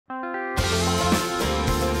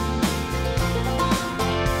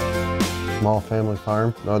small family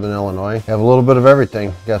farm, Northern Illinois. We have a little bit of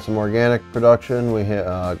everything. Got some organic production. We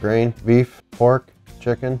have grain, beef, pork,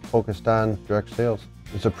 chicken, focused on direct sales.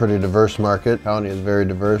 It's a pretty diverse market. The county is very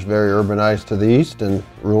diverse, very urbanized to the east and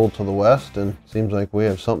rural to the west, and seems like we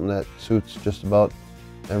have something that suits just about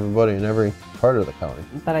everybody in every part of the county.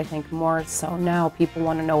 But I think more so now, people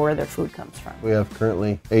want to know where their food comes from. We have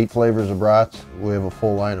currently 8 flavors of brats. We have a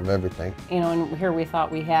full line of everything. You know, and here we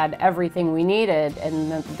thought we had everything we needed,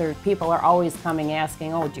 and people are always coming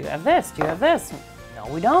asking, oh, do you have this? Do you have this? No,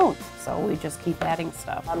 we don't. So we just keep adding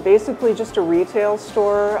stuff. Basically just a retail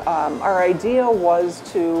store. Our idea was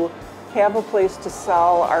to have a place to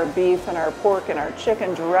sell our beef and our pork and our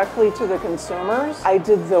chicken directly to the consumers. I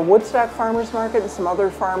did the Woodstock Farmers Market and some other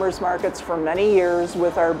farmers markets for many years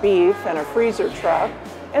with our beef and a freezer truck,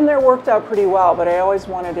 and that worked out pretty well, but I always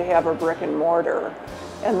wanted to have a brick and mortar.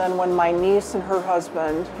 And then when my niece and her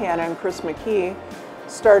husband, Hannah and Chris McKee,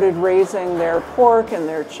 started raising their pork and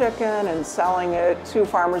their chicken and selling it to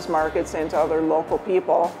farmers markets and to other local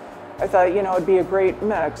people, I thought, you know, it'd be a great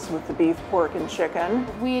mix with the beef, pork, and chicken.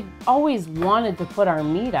 We'd always wanted to put our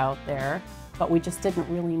meat out there, but we just didn't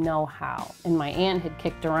really know how. And my aunt had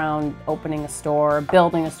kicked around opening a store,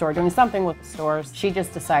 building a store, doing something with the stores. She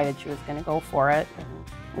just decided she was going to go for it, and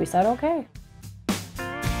we said, okay.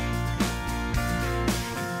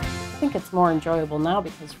 I think it's more enjoyable now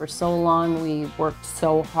because for so long we worked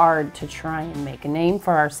so hard to try and make a name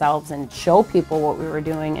for ourselves and show people what we were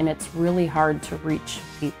doing, and it's really hard to reach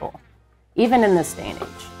people, even in this day and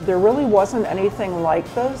age. There really wasn't anything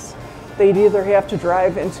like this. They'd either have to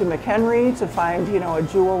drive into McHenry to find, you know, a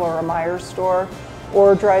Jewel or a Meijer store,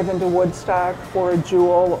 or drive into Woodstock for a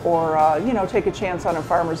Jewel, or you know, take a chance on a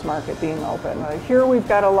farmer's market being open. Here we've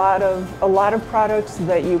got a lot of products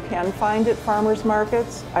that you can find at farmers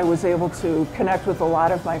markets. I was able to connect with a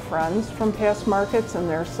lot of my friends from past markets, and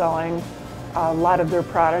they're selling a lot of their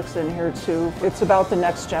products in here too. It's about the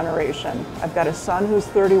next generation. I've got a son who's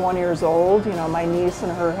 31 years old, you know, my niece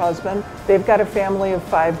and her husband. They've got a family of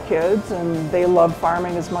 5 kids, and they love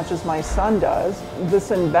farming as much as my son does.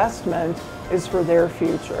 This investment is for their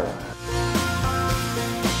future.